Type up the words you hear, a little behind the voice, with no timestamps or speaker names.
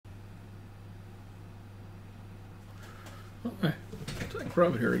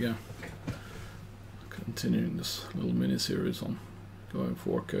grab it here again. Continuing this little mini series on going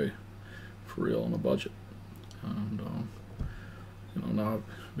 4K for real on a budget, and you know, now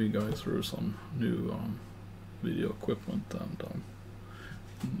I've been going through some new video equipment, and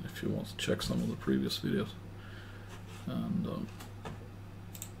if you want to check some of the previous videos, and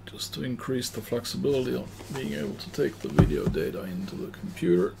just to increase the flexibility of being able to take the video data into the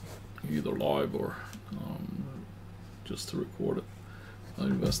computer, either live or just to record it, I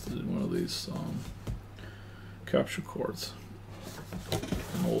invested in one of these capture cards.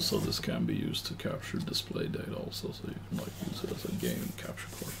 And also this can be used to capture display data also, so you can like use it as a gaming capture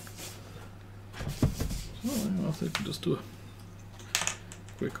card. So I think we'll just do a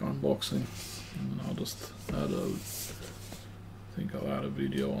quick unboxing, and I'll just add a, I think I'll add a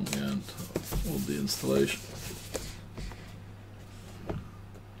video on the end of the installation.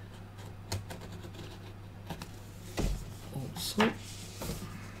 Also,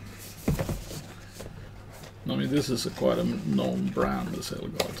 I mean, this is quite a known brand, this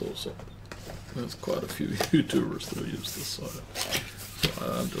elgato, so there's quite a few YouTubers that use this. So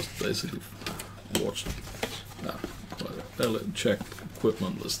I just basically watched, checked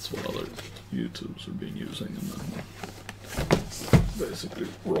equipment lists what other YouTubers are being using, and then basically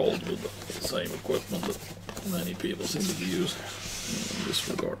rolled with the same equipment that many people seem to be using in this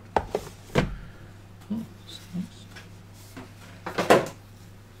regard. Oh,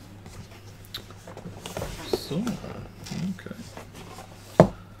 so, okay.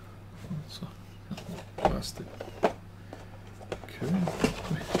 That's a plastic. Okay.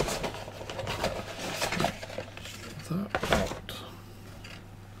 That out.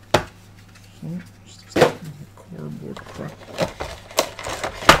 So, just a cardboard crap.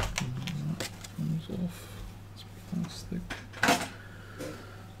 That comes off. It's plastic.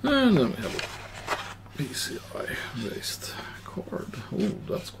 And then we have a PCI based card. Oh,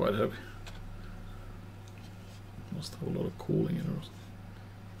 that's quite heavy. Must have a lot of cooling in it.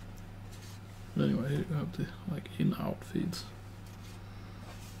 But anyway, here you have the like in-out feeds.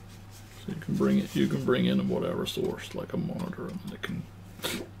 So you can bring in whatever source, like a monitor, and it can,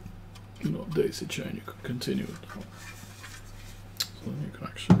 you know, daisy chain. You can continue it. So then you can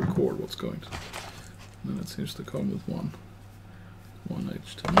actually record what's going to. And then it seems to come with one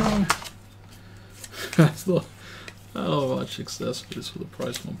HDMI. That's the, I don't know how much accessories for the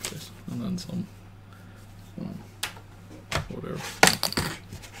price one place, and then some. Whatever.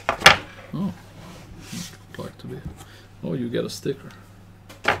 Oh, would like to be. Oh, you get a sticker.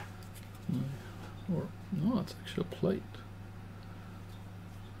 Or no, it's actually a plate.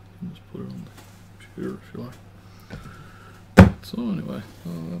 You can just put it on the computer if you like. So anyway,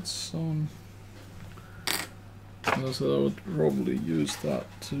 that's so I would probably use that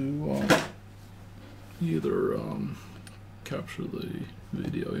to either capture the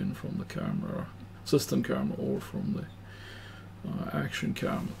video in from the camera, system camera, or from the action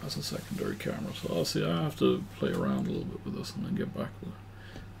cam as a secondary camera. So I'll see. I have to play around a little bit with this and then get back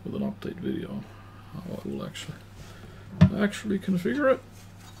with an update video on how I will actually configure it.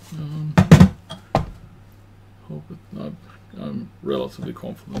 Hope it. I'm relatively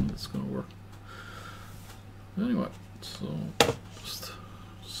confident it's going to work. Anyway, so just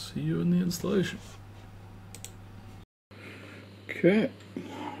see you in the installation. Okay,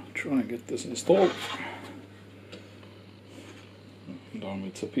 try and get this installed.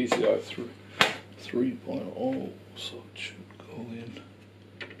 It's a PCI 3.0, so it should go in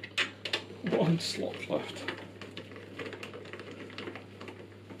one slot left.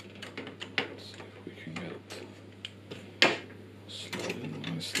 Let's see if we can get it slot in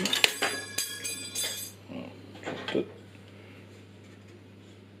nicely. Oh, dropped it.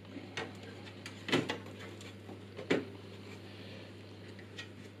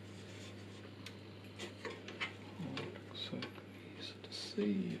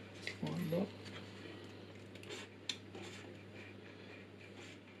 See if it's lined up.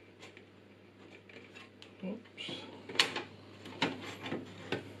 Oops.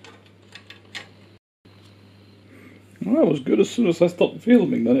 Well, that was good. As soon as I stopped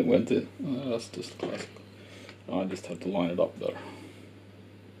filming, then it went in. That's just classic. I just have to line it up better.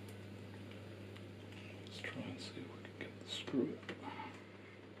 Let's try and see if we can get the screw in.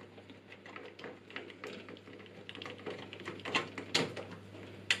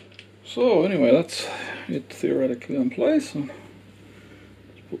 So anyway, that's it theoretically in place. And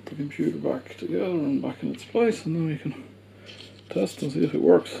let's put the computer back together and back in its place, and then we can test and see if it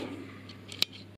works.